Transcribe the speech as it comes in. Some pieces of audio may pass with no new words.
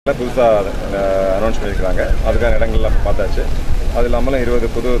புதுசாக அனௌன்ஸ் பண்ணியிருக்கிறாங்க. அதுக்கான இடங்கள்லாம் பார்த்தாச்சு. அது இல்லாமல் 20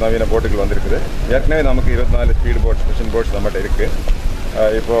 புது நவீன போட்டுகள் வந்திருக்குது. ஏற்கனவே நமக்கு 24 ஸ்பீட் போட்ஸ், மிஷின் போட்ஸ் நம்மகிட்ட இருக்குது.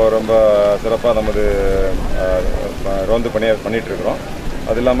 இப்போது ரொம்ப சிறப்பாக நமது ரோந்து பண்ணிகிட்ருக்குறோம்.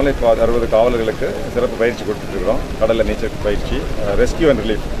 அது இல்லாமல் இப்போ 60 காவலர்களுக்கு சிறப்பு பயிற்சி கொடுத்துட்ருக்குறோம். கடலில் நீச்சல் பயிற்சி, ரெஸ்கியூ அண்ட்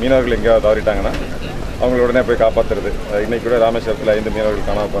ரிலீஃப். மீனவர்கள் எங்கேயாவது தவறிட்டாங்கன்னா அவங்கள உடனே போய் காப்பாற்றுறது. இன்றைக்கி கூட ராமேஸ்வரத்தில் 5 மீனவர்கள்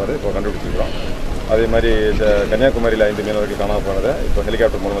காணாமல் போனது இப்போ கண்டுபிடிச்சிருக்கிறோம். அதே மாதிரி கன்னியாகுமரியில் 5 மீனவர்கள் காணாமல் போனதை இப்போ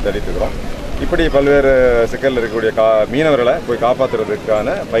ஹெலிகாப்டர் மூலமாக தேடிட்டு இருக்கிறோம். இப்படி பல்வேறு சிக்கலில் இருக்கக்கூடிய மீனவர்களை போய்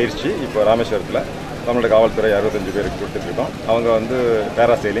காப்பாற்றுறதுக்கான பயிற்சி இப்போ ராமேஸ்வரத்தில் நம்மளோட காவல்துறை 65 பேருக்கு கொடுத்துட்ருக்கோம். அவங்க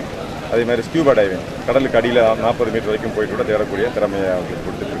பேராசைலிங், அதே மாதிரி ஸ்கியூபா டைவிங், கடலுக்கு அடியில் 40 மீட்டர் வரைக்கும் போயிட்டு கூட தேடக்கூடிய திறமையை அவங்களுக்கு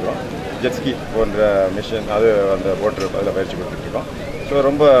கொடுத்துட்ருக்கோம். ஜெட்ஸ்கி போன்ற மிஷின் அந்த போட்டு அதில் பயிற்சி கொடுத்துட்ருக்கோம். ஸோ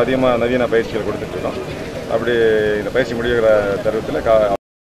ரொம்ப அதிகமாக நவீன பயிற்சிகள் கொடுத்துட்ருக்கோம். அப்படி இந்த பயிற்சி முடிகிற தருவத்தில்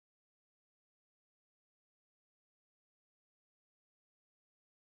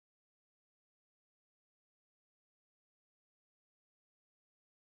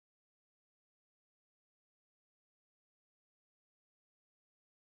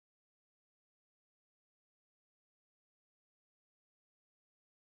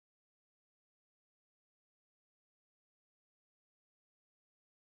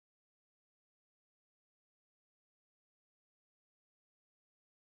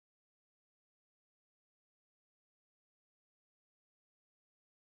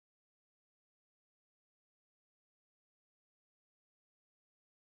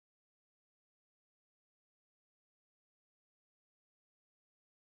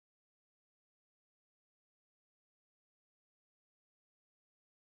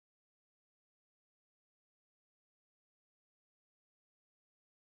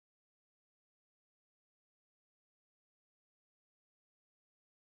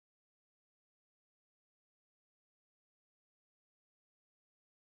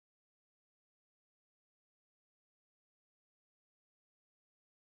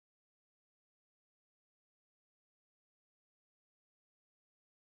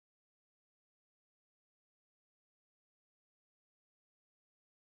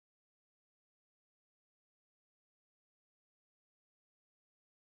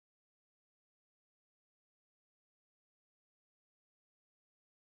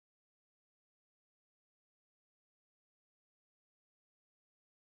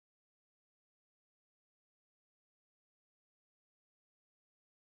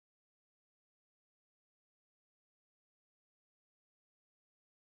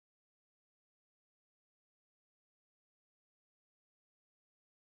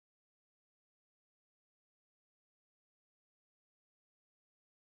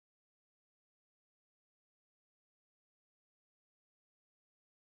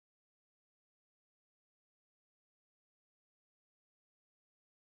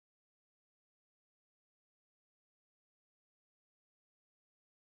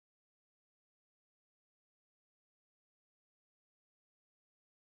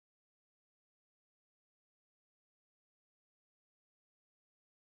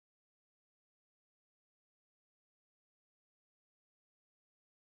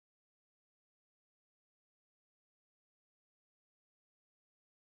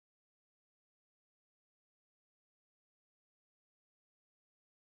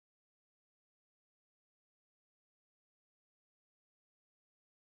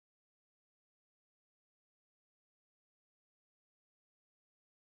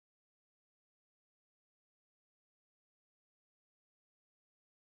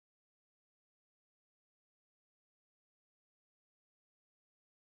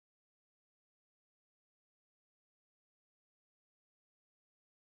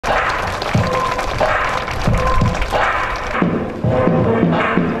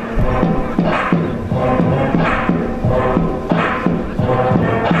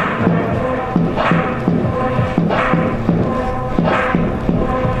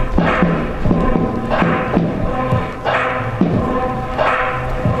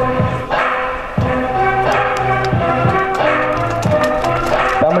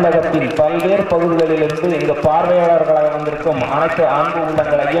பல்வேறு பகுதிகளிலிருந்து இங்கு பார்வையாளர்களாக வந்திருக்கும் அனைத்து அன்பு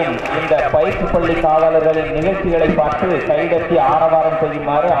உள்ளங்களையும் இந்த பயிற்சி பள்ளி காவலர்களின் நிகழ்ச்சிகளை பார்த்து கைதட்டி ஆரவாரம்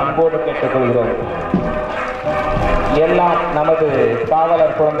செய்யுமாறு அன்போடு கேட்டுக்கொள்கிறோம். எல்லாம் நமது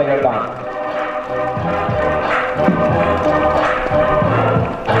காவலர் குழந்தைகள் தான்.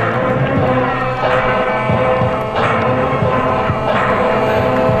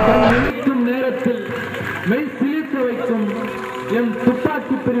 நேரத்தில் மெய் சிலிர்க்க வைக்கும் எம்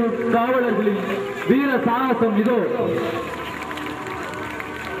துப்பாக்கி பிரிவு காவலர்களின் வீர சாகசம் இதோ.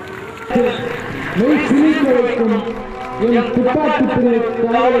 மெய் சிலிர்க்க வைக்கும் என் துப்பாக்கி பிரிவு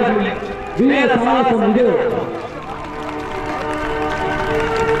காவலர்களின் வீர சாகசம் இது.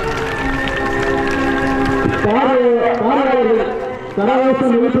 பார்வையாளர்கள்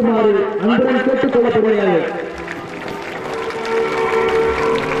கரகோஷம் எழுப்புமாறு அன்புடன் கேட்டுக் கொள்ளப்படுகிறார்கள்.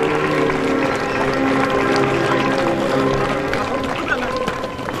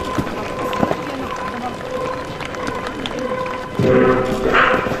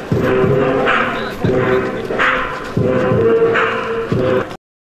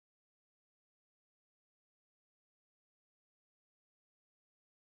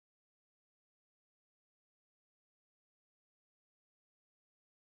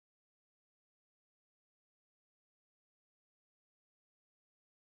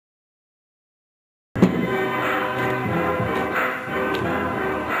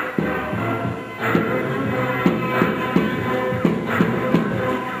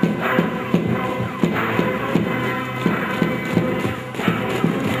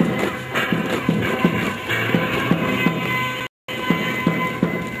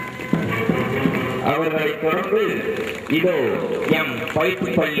 அவர்களை தொடர்ந்து இதோ எம்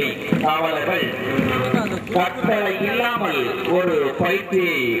பயிற்சி காவலர்கள் கட்டளை இல்லாமல் ஒரு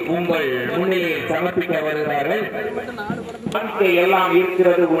பயிற்சியை உங்கள் முன்னிலையில் சமர்ப்பிக்க வருகிறார்கள். எல்லாம்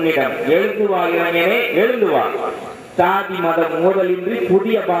இருக்கிறது உன்னிடம், எழுந்துவா இளைஞனே எழுந்துவா. சாதி மத மோதலின்றி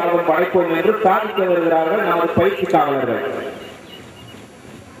புதிய பாரதம் படைப்போம் என்று சாதிக்க வருகிறார்கள் நமது பயிற்சி காவலர்கள்.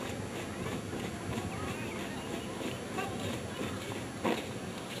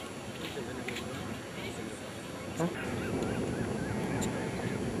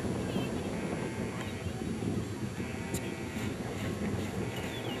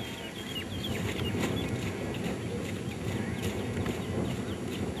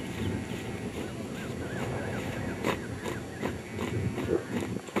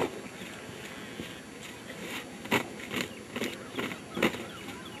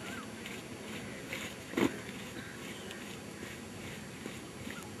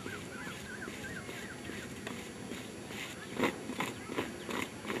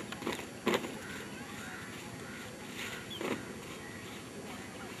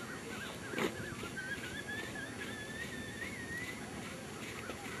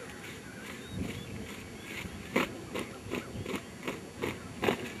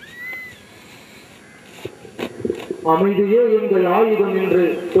 அமைதியே எங்கள் ஆயுதம் என்று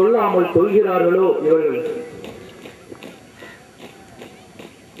சொல்லாமல் சொல்கிறார்களோ இவர்கள்.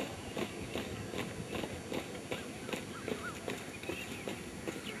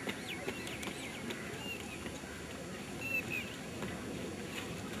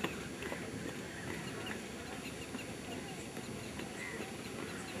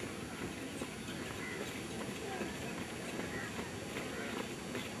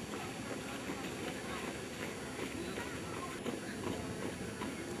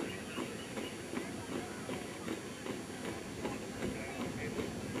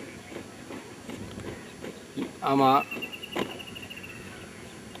 ஆமாம்,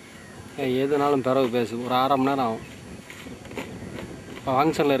 எதுனாலும் பிறகு பேசு. ஒரு 1/2 மணி நேரம் ஆகும். இப்போ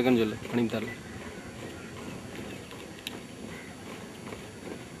ஃபங்க்ஷனில் இருக்குன்னு சொல்லு, பண்ணி தரல.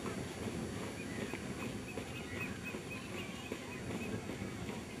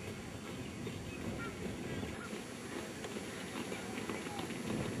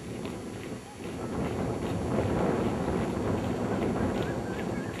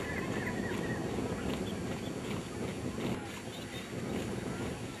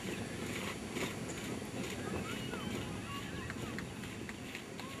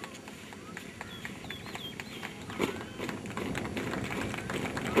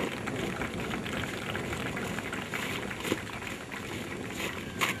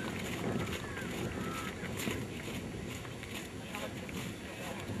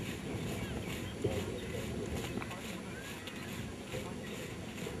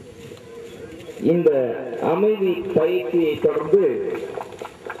 இந்த அமைதி பயிற்சியை தொடர்ந்து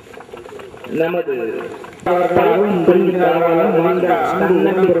நமது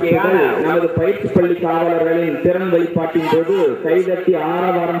நமது பயிற்சி பள்ளி காவலர்களின் திறன் வெளிப்பாட்டின் போது கைதட்டி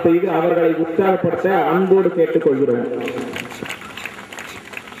ஆரவாரம் செய்து அவர்களை உற்சாகப்படுத்த அன்போடு கேட்டுக்கொள்கிறோம்.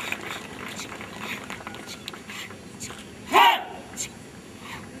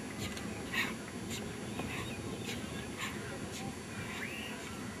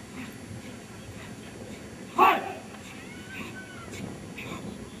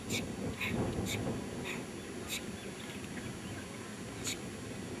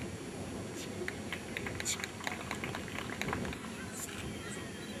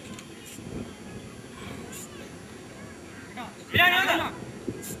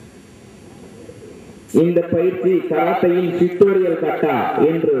 இந்த பயிற்சி கராத்தையின் டியூட்டோரியல் கட்டா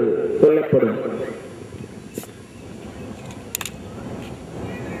என்று சொல்லப்படும்.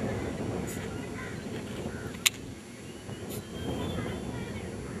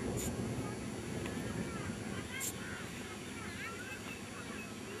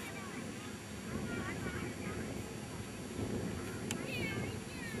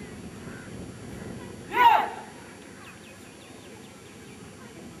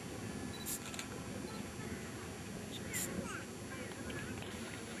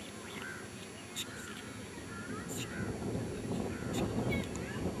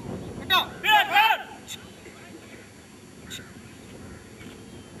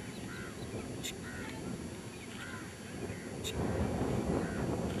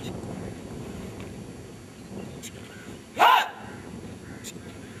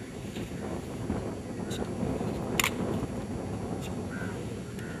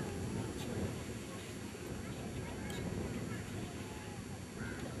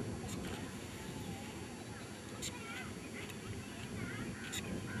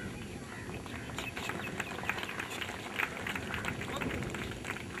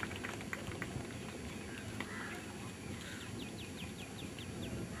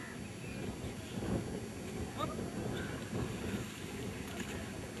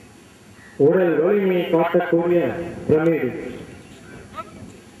 உடல் வலிமையை காட்டக்கூடிய பிரமிடு.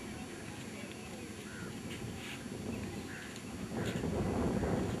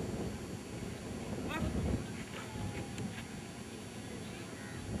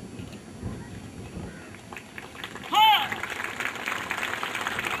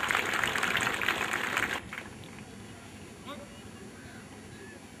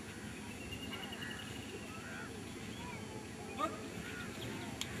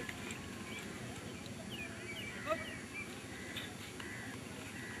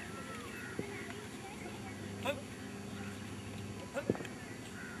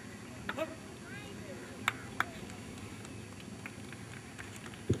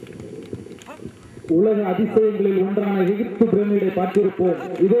 உலக அதிசயங்களில் ஒன்றான எகிப்து பிரமிடை பார்த்திருப்போம்.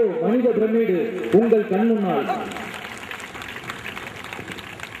 இதோ மனித பிரமிடு உங்கள் கண்முன்னால்.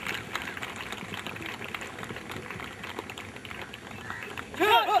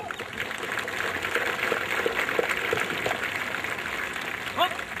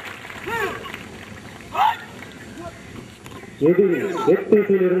 எதிரி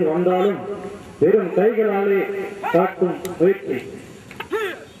எத்திசையிலிருந்து வந்தாலும் வெறும் கைகளாலே காட்டும் முயற்சி.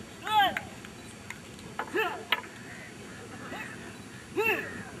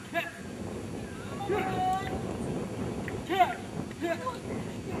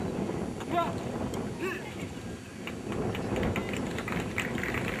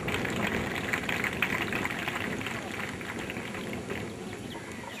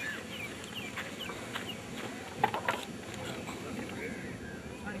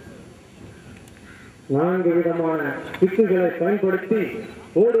 நான்கு விதமான சிக்குகளை பயன்படுத்தி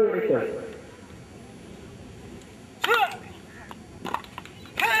ஓடு உடைத்தார்.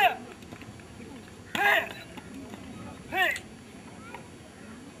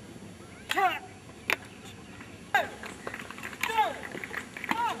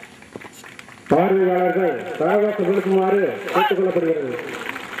 பார்வையாளர்கள் தரவாக விழுக்குமாறு கேட்டுக் கொள்ளப்படுகிறது.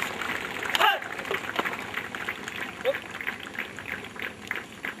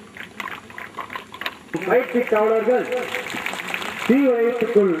 பயிற்சி காவலர்கள் தீ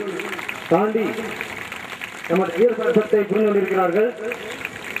வளையத்துக்குள் தாண்டி நமது வீரசத்தை புரிந்து கொண்டிருக்கிறார்கள்.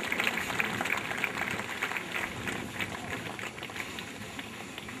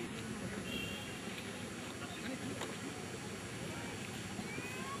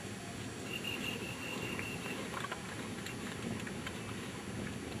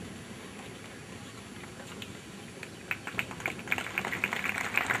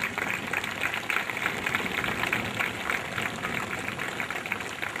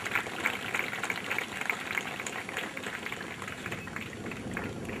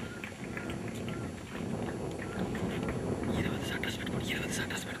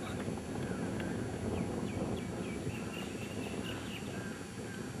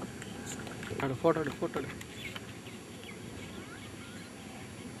 போட்டோ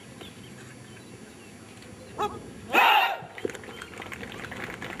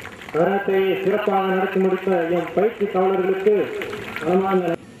கராத்தையை சிறப்பாக நடத்தி முடித்த எம் பயிற்சி காவலர்களுக்கு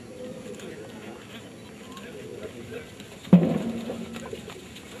மனமார்ந்த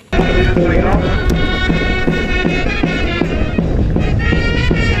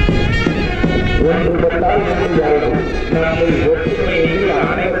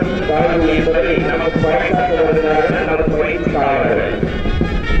என்பதை நமக்கு பறைக்காட்டு வருகிறார்கள் நமது பயிற்சி காவலர்கள்.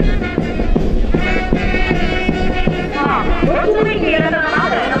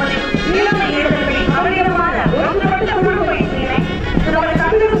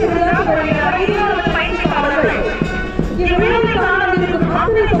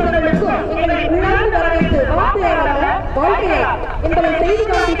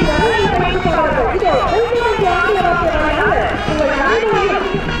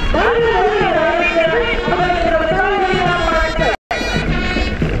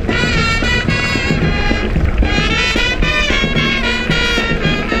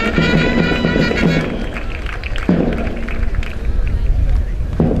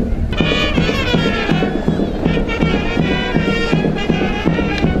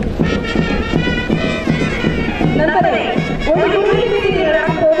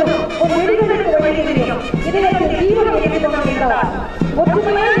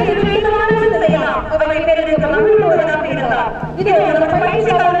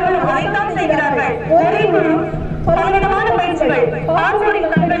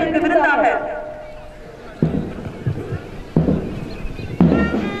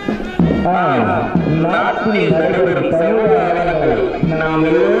 நாட்டில் நடைபெறும் சமூக நலன்களை நாம்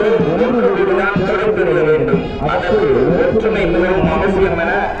எல்லோரும் ஒன்றுதான் கருத்தில் வேண்டும். அதற்கு ஒற்றுமை மிகவும் அவசியம்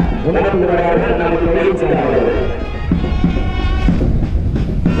என உணர்த்துகிறார்கள் நமக்கு தெரிவிக்கிறார்கள்.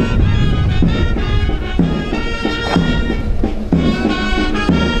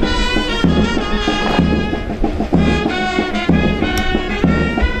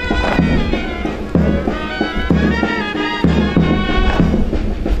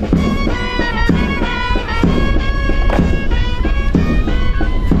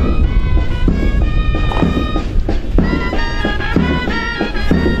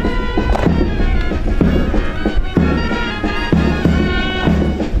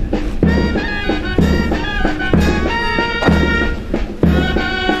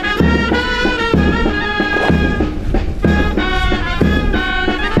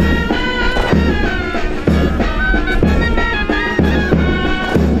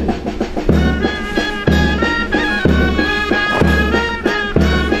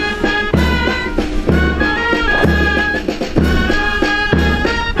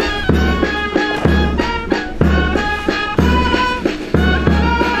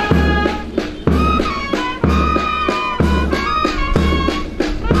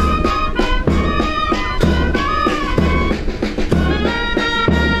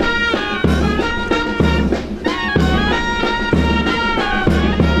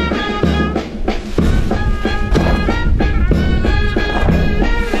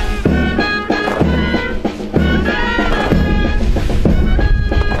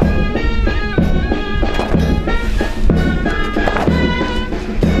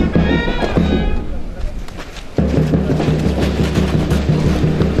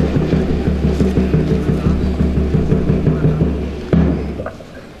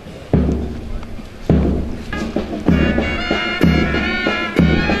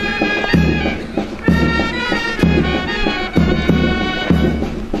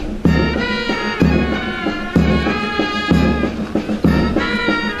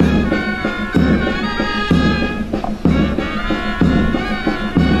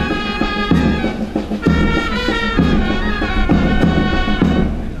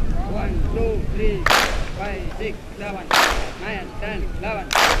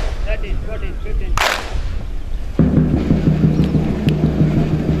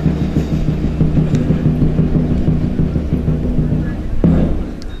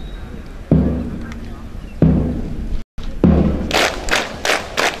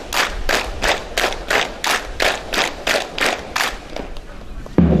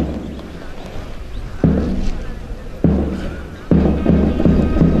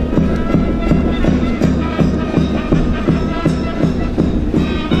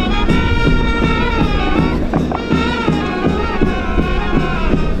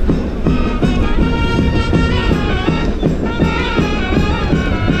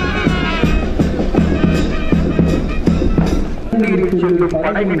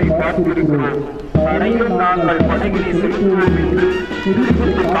 படைகளை பார்த்திருக்கிறோம். படையில் நாங்கள் படைகளை செலுத்துவோம் என்று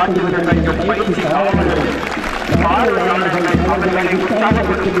குறிப்பிட்டு காட்டுவதற்கு பயிற்சி காவலர்கள் பார்வையாளர்களை அவர்களை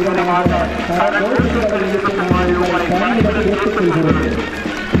உற்சாகப்படுத்தும் விதமாக கரகோஷங்கள் இருக்குமாறு உங்களை பணிகளை கேட்டுக்கொள்கிறது.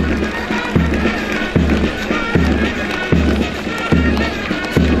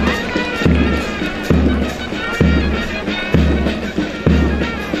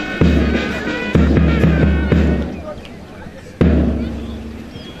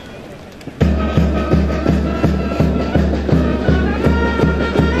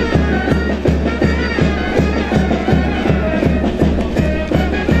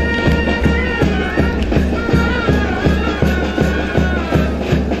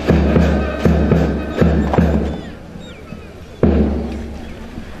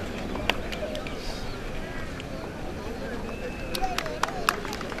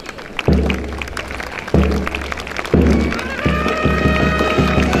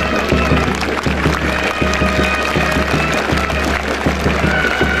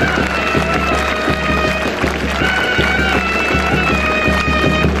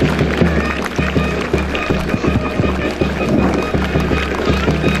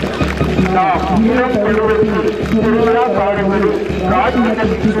 திருவிழா காலங்களில் ராஜ்யத்தை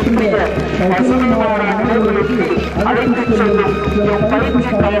சுற்றிய பசுமையான நிலைகளுக்கு அழைத்துச் செல்லும்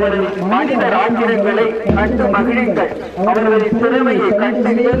பயிற்சி காவலர்கள் மனித ராஜ்யங்களை கண்டு மகிழுங்கள். அவர்களின் திறமையை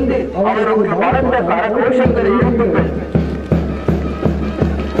கண்டு வியந்து அவருக்கு வளர்ந்த கரகோஷங்களை எழுப்புங்கள்.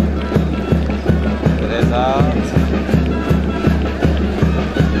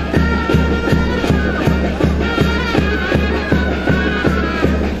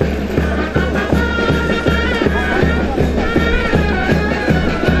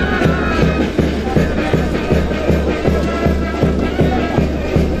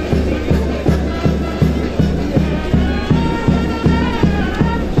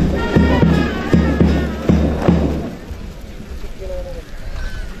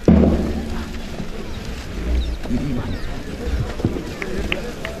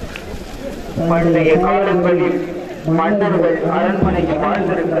 பண்டைய காலங்களில் மன்னர்கள் அரண்மனையில்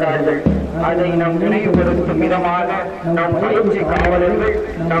வாழ்ந்திருக்கிறார்கள். அதை நம் நினைவுபடுத்தும் விதமாக நம் பயிற்சி காவலர்கள்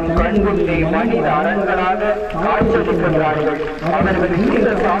நம் கண்முன்னே மனித அரண்களாக காட்சியளிக்கின்றார்கள். அவர்கள் நீண்ட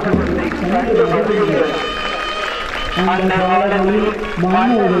சாதனத்தை கண்டு மகிழ்கிறார்கள். அந்த காலத்தில்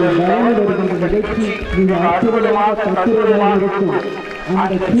மன்னர்கள் பயன்படுத்தும் நிகழ்ச்சி மிக அற்புதமாக தத்துவமாக இருக்கும்.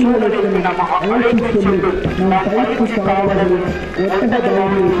 அந்த சூழலுக்கு நம் அழைத்து சென்று நம் பயிற்சி காவலர்கள் ஒட்டக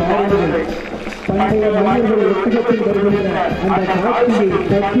பவனியை பாருங்கள். பண்டைய மன்னர்கள் ஒட்டகத்தில் வருகின்ற அந்த காட்சியை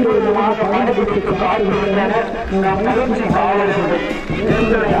தத்துவமாக படம்பிடித்து காட்டுகின்றனர் நம் பயிற்சி காவலர்கள்.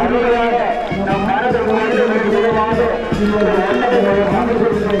 எங்களை அருமையாக நம் மனது விதமாக இந்த ஒட்டகங்களை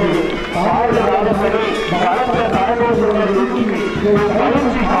அமைந்திருக்கிறது. பாதுகாப்பதை பலத்த தலைவர்களுடன்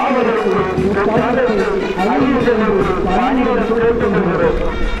பயிற்சி காவலர்கள் அறிந்து சென்று மாநிலம் சுழற்றுகின்றனர்.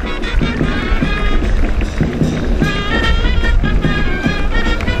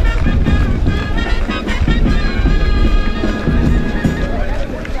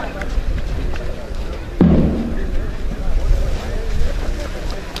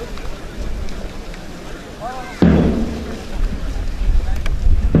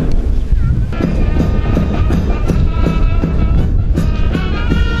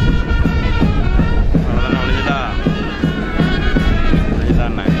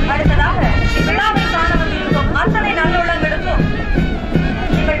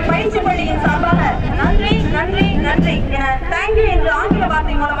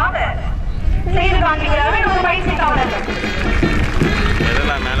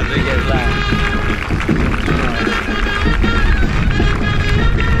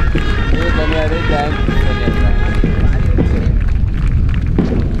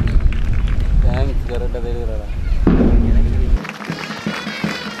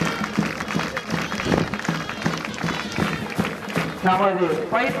 நமது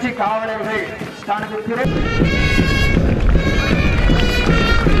பயிற்சி காவலர்கள்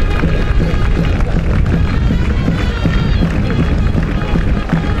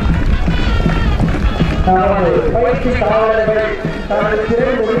தனது பயிற்சி காவலர்கள் தனது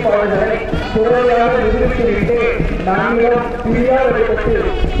திறன் ஒளிப்பாளர்களை துறையாக நிரூபித்துவிட்டு நாங்களும் பிரியாவிடத்து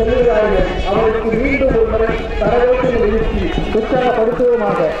செல்கிறார்கள். அவருக்கு மீண்டும் ஒரு முறை தரவேற்று நிறுத்தி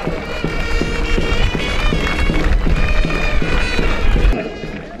உற்சாகப்படுத்துவோமாக.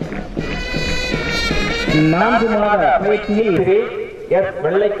 நான்கு மாத பயிற்சியில் எஸ்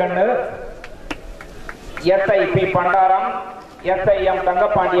வெள்ளைக்கண்ணு, SIP பண்டாரம், SIM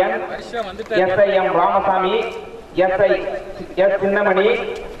Thangapandian, SIM Ramasamy, SIS Chinnamani,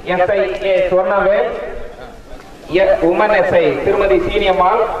 SIA Sornavel, woman SI திருமதி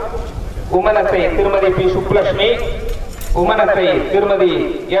சீனியம்மாள், உமன் SI திருமதி பி சுப்புலட்சுமி, உமன் SI திருமதி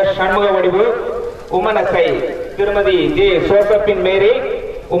எஸ் சண்முக வடிவு, உமன் SI திருமதி ஜே சோசப்பின் மேரி,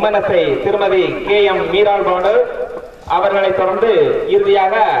 உமன் SI திருமதி KM மீரால் பானு. அவர்களை தொடர்ந்து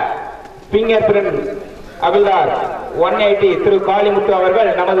இறுதியாக பிங்கர் பிரிண்ட் அபில்தார் 180 திரு காளிமுத்து அவர்கள்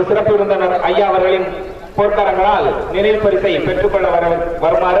நமது சிறப்பு விருந்தினர் ஐயா அவர்களின் பொற்கரங்களால் நினைவு பரிசை பெற்றுக்கொள்ள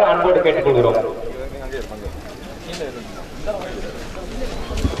வருமாறு அன்போடு கேட்டுக்கொள்கிறோம்.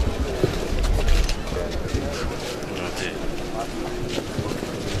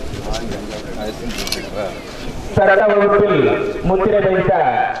 சட்ட வகுப்பில் முத்திரை வைத்த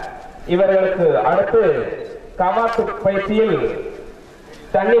இவர்களுக்கு அடுத்து கவாத்து பயிற்சியில்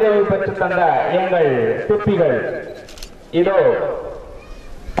தன்னிறைவு பெற்று தந்த எங்கள் துப்பிகள் இதோ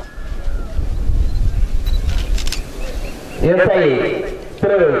SI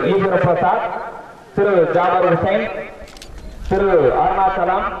திரு ஈஸ்வர பிரசாத், திரு ஜாபர் ஹுசைன், திரு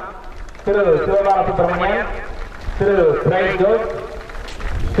அருணாச்சலம், திரு சிவபால சுப்பிரமணியன், திரு பிரைட் ஜோஸ்,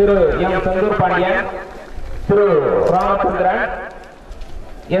 திரு M செந்தூர் பாண்டியன், திரு ராமச்சந்திரன்,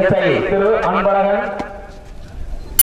 SI திரு அன்பழகன்,